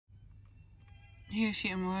here she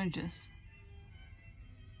emerges.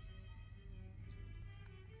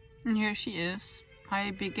 And here she is.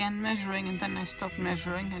 I began measuring and then I stopped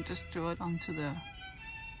measuring. I just drew it onto the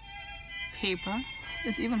paper.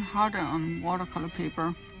 It's even harder on watercolor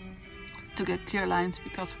paper to get clear lines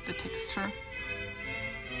because of the texture.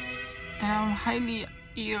 And I'm highly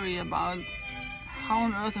eerie about how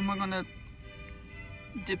on earth am I gonna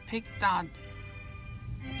depict that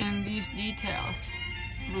in these details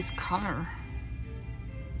with color.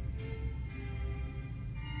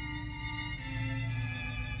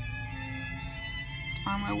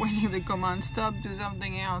 Am I waiting the command stop, do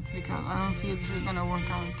something else, because I don't feel this is gonna work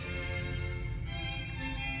out.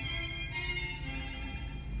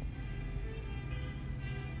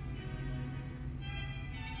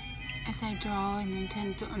 As I draw and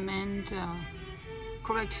intend to amend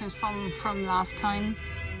corrections from last time,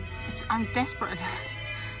 I'm desperate.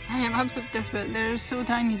 I am absolutely desperate. They're so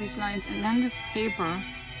tiny, these lines, and then this paper,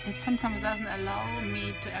 it sometimes doesn't allow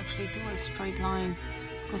me to actually do a straight line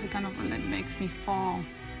because it kind of makes me fall.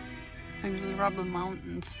 It's like little rubble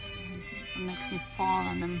mountains. It makes me fall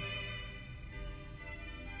on them.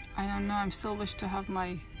 I don't know. I still wish to have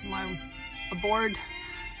my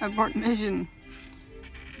abort mission.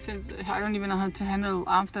 Since I don't even know how to handle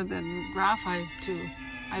after the graphite too.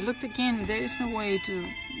 I looked again, there is no way to,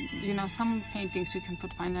 you know, some paintings you can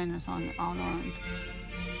put fine liners on all around.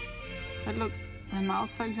 But look, the mouth,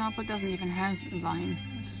 for example, doesn't even have a line.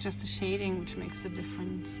 It's just a shading which makes the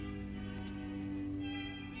difference.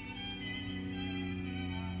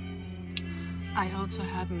 I also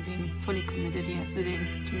haven't been fully committed yesterday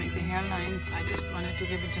to make the hairlines. I just wanted to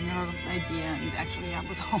give a general idea, and actually I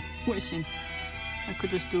was all wishing I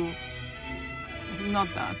could just do not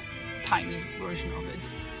that tiny version of it.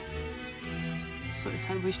 So if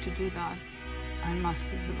I wish to do that, I must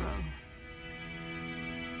give the row.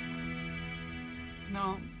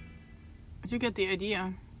 No, you get the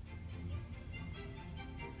idea.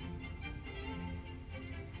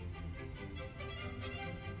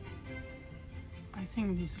 I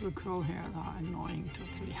think these little curl hairs are annoying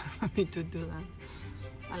totally. I'm happy to do that.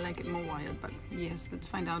 I like it more wild, but yes, let's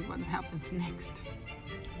find out what happens next.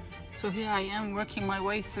 So here I am working my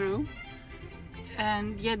way through,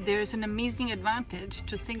 and yet there's an amazing advantage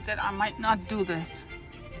to think that I might not do this.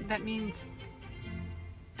 That means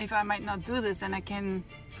if I might not do this, then I can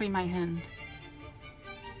free my hand.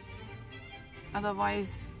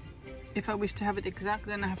 Otherwise, if I wish to have it exact,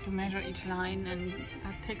 then I have to measure each line, and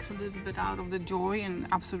that takes a little bit out of the joy and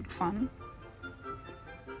absolute fun.